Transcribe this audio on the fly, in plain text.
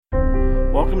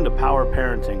Welcome to Power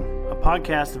Parenting, a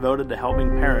podcast devoted to helping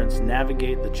parents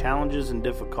navigate the challenges and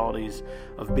difficulties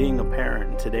of being a parent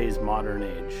in today's modern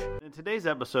age. In today's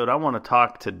episode, I want to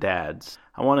talk to dads.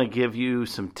 I want to give you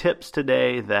some tips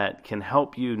today that can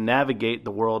help you navigate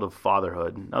the world of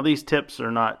fatherhood. Now, these tips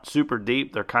are not super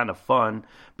deep, they're kind of fun,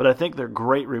 but I think they're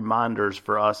great reminders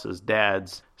for us as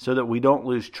dads so that we don't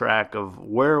lose track of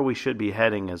where we should be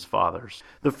heading as fathers.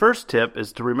 The first tip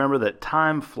is to remember that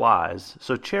time flies,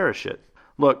 so cherish it.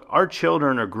 Look, our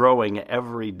children are growing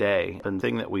every day. The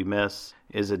thing that we miss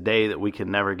is a day that we can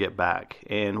never get back.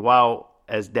 And while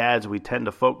as dads we tend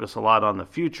to focus a lot on the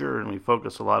future and we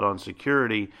focus a lot on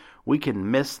security, we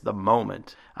can miss the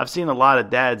moment. I've seen a lot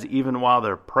of dads, even while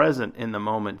they're present in the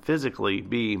moment physically,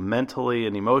 be mentally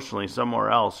and emotionally somewhere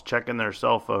else, checking their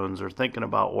cell phones or thinking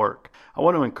about work. I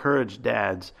want to encourage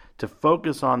dads to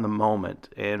focus on the moment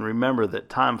and remember that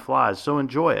time flies, so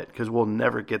enjoy it because we'll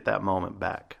never get that moment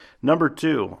back. Number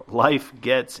 2, life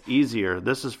gets easier.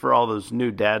 This is for all those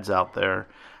new dads out there.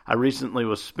 I recently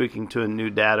was speaking to a new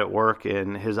dad at work,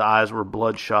 and his eyes were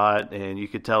bloodshot, and you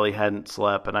could tell he hadn't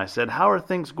slept. And I said, "How are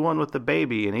things going with the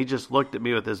baby?" And he just looked at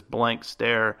me with this blank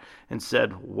stare and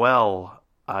said, "Well,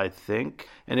 I think."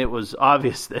 And it was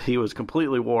obvious that he was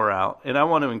completely wore out. And I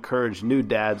want to encourage new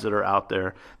dads that are out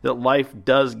there that life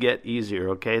does get easier,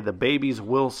 okay? The babies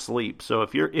will sleep. So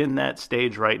if you're in that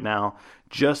stage right now,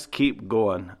 just keep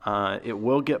going. It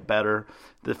will get better.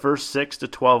 The first 6 to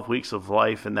 12 weeks of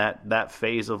life and that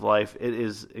phase of life, it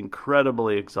is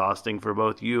incredibly exhausting for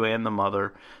both you and the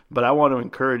mother. But I want to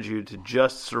encourage you to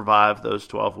just survive those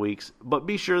 12 weeks. But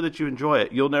be sure that you enjoy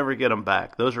it. You'll never get them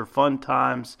back. Those are fun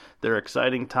times. They're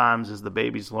exciting times as the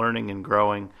baby's learning and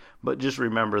growing. But just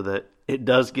remember that it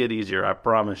does get easier, I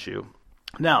promise you.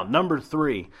 Now, number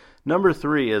 3. Number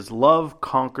 3 is love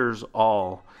conquers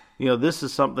all. You know, this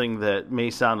is something that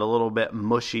may sound a little bit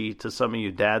mushy to some of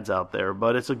you dads out there,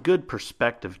 but it's a good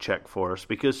perspective check for us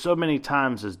because so many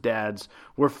times as dads,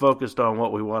 we're focused on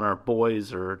what we want our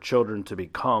boys or children to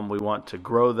become. We want to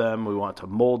grow them, we want to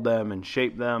mold them and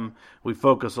shape them. We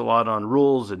focus a lot on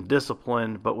rules and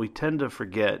discipline, but we tend to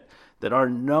forget that our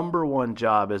number one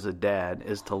job as a dad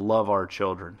is to love our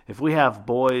children. If we have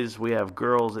boys, we have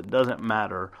girls, it doesn't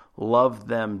matter. Love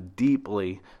them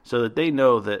deeply so that they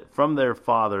know that from their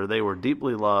father they were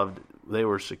deeply loved, they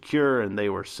were secure, and they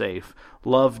were safe.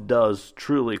 Love does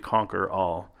truly conquer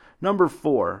all. Number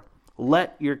 4,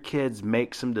 let your kids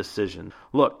make some decisions.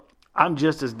 Look, I'm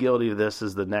just as guilty of this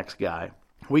as the next guy.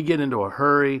 We get into a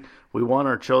hurry. We want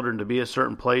our children to be a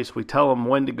certain place. We tell them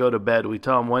when to go to bed. We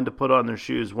tell them when to put on their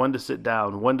shoes, when to sit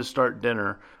down, when to start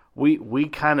dinner. We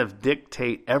kind of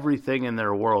dictate everything in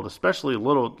their world, especially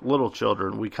little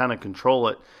children. We kind of control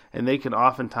it, and they can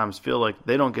oftentimes feel like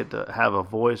they don't get to have a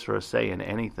voice or a say in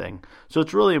anything. So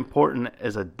it's really important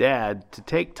as a dad to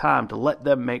take time to let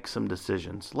them make some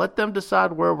decisions. Let them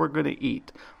decide where we're going to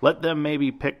eat. Let them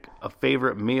maybe pick a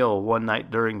favorite meal one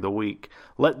night during the week.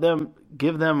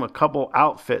 Give them a couple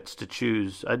outfits to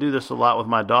choose. I do this a lot with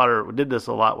my daughter. We did this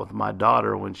a lot with my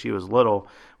daughter when she was little.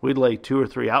 We'd lay 2 or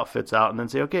 3 outfits out and then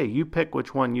say, okay, you pick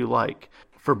which one you like.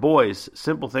 For boys,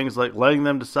 simple things like letting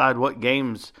them decide what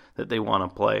games that they want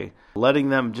to play, letting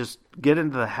them just get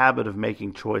into the habit of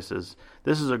making choices.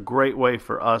 This is a great way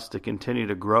for us to continue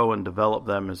to grow and develop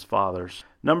them as fathers.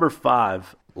 Number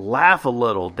 5, laugh a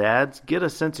little, dads. Get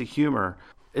a sense of humor.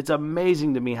 It's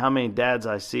amazing to me how many dads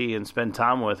I see and spend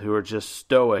time with who are just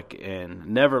stoic and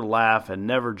never laugh and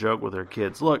never joke with their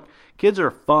kids. Look, kids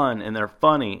are fun and they're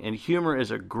funny, and humor is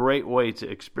a great way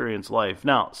to experience life.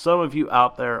 Now, some of you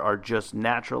out there are just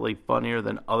naturally funnier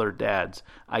than other dads.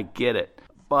 I get it.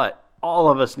 But all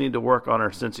of us need to work on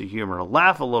our sense of humor.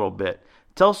 Laugh a little bit.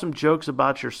 Tell some jokes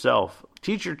about yourself.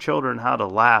 Teach your children how to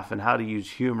laugh and how to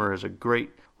use humor as a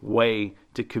great way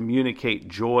to communicate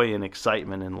joy and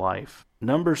excitement in life.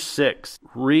 Number 6,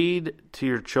 read to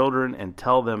your children and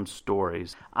tell them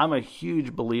stories. I'm a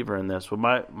huge believer in this. When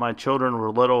my children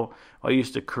were little, I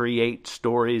used to create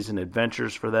stories and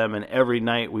adventures for them, and every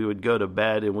night we would go to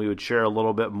bed and we would share a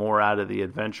little bit more out of the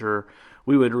adventure.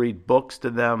 We would read books to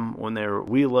them when they were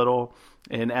wee little,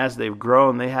 and as they've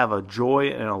grown, they have a joy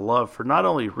and a love for not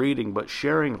only reading, but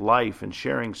sharing life and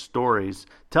sharing stories.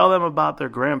 Tell them about their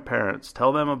grandparents.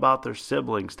 Tell them about their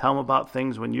siblings. Tell them about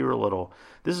things when you were little.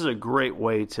 This is a great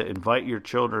way to invite your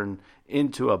children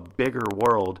into a bigger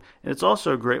world, and it's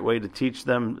also a great way to teach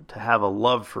them to have a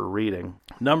love for reading.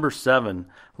 Number 7,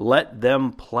 let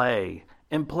them play,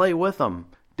 and play with them.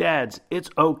 Dads, it's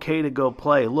okay to go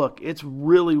play. Look, it's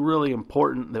really, really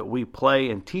important that we play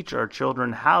and teach our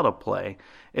children how to play.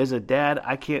 As a dad,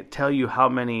 I can't tell you how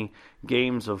many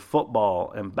games of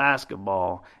football and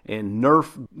basketball and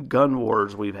Nerf gun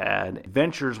wars we've had,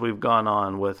 adventures we've gone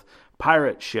on with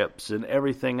pirate ships and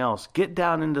everything else. Get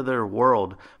down into their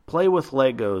world. Play with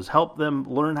Legos. Help them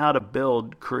learn how to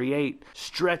build, create,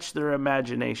 stretch their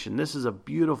imagination. This is a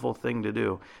beautiful thing to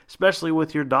do, especially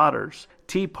with your daughters.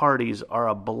 Tea parties are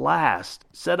a blast.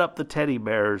 Set up the teddy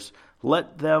bears.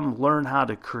 Let them learn how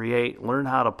to create, learn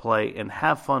how to play, and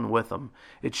have fun with them.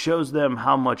 It shows them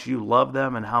how much you love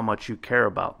them and how much you care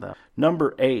about them.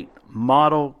 Number 8,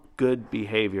 model good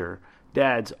behavior.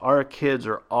 Dads, our kids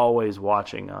are always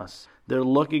watching us. They're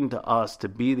looking to us to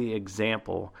be the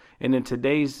example. And in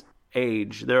today's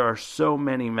age, there are so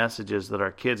many messages that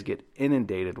our kids get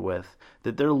inundated with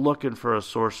that they're looking for a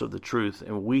source of the truth,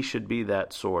 and we should be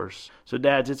that source. So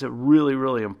dads, it's really,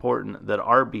 really important that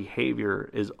our behavior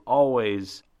is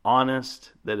always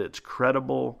honest, that it's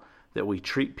credible, that we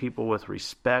treat people with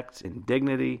respect and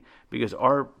dignity, because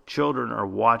our children are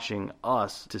watching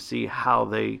us to see how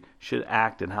they should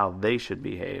act and how they should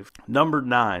behave. Number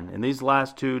 9, and these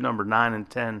last two, number 9 and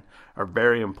 10, are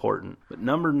very important. But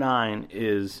number 9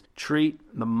 is treat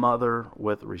the mother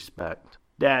with respect.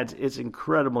 Dads, it's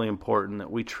incredibly important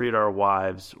that we treat our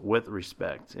wives with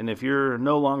respect. And if you're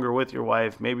no longer with your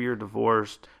wife, maybe you're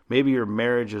divorced, maybe your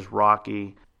marriage is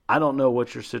rocky, I don't know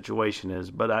what your situation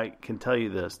is, but I can tell you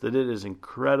this, that it is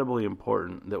incredibly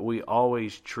important that we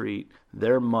always treat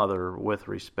their mother with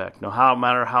respect. No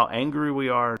matter how angry we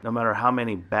are, no matter how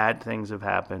many bad things have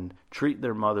happened, treat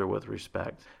their mother with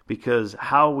respect. Because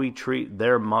how we treat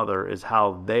their mother is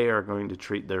how they are going to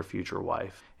treat their future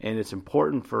wife. And it's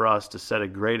important for us to set a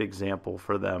great example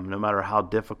for them, no matter how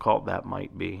difficult that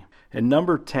might be. And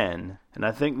number 10, and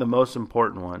I think the most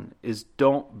important one, is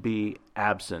don't be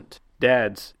absent.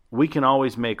 Dads, we can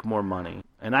always make more money.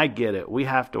 And I get it. We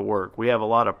have to work. We have a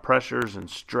lot of pressures and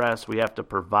stress. We have to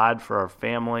provide for our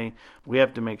family. We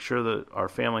have to make sure that our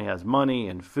family has money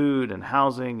and food and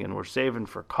housing, and we're saving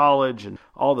for college and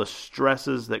all the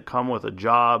stresses that come with a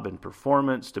job and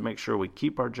performance to make sure we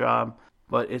keep our job.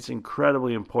 But it's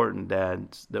incredibly important,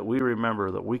 dads, that we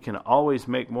remember that we can always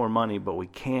make more money, but we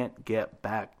can't get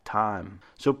back time.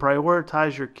 So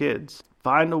prioritize your kids.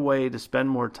 Find a way to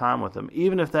spend more time with them,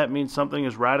 even if that means something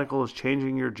as radical as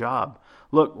changing your job.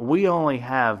 Look, we only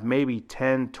have maybe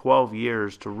 10, 12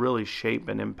 years to really shape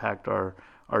and impact our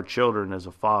children as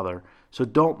a father. So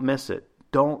don't miss it.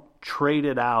 Don't trade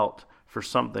it out for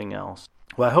something else.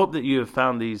 Well, I hope that you have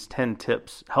found these 10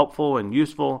 tips helpful and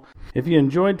useful. If you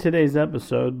enjoyed today's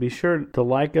episode, be sure to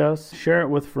like us, share it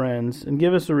with friends, and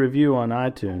give us a review on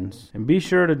iTunes. And be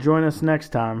sure to join us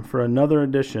next time for another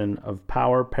edition of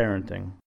Power Parenting.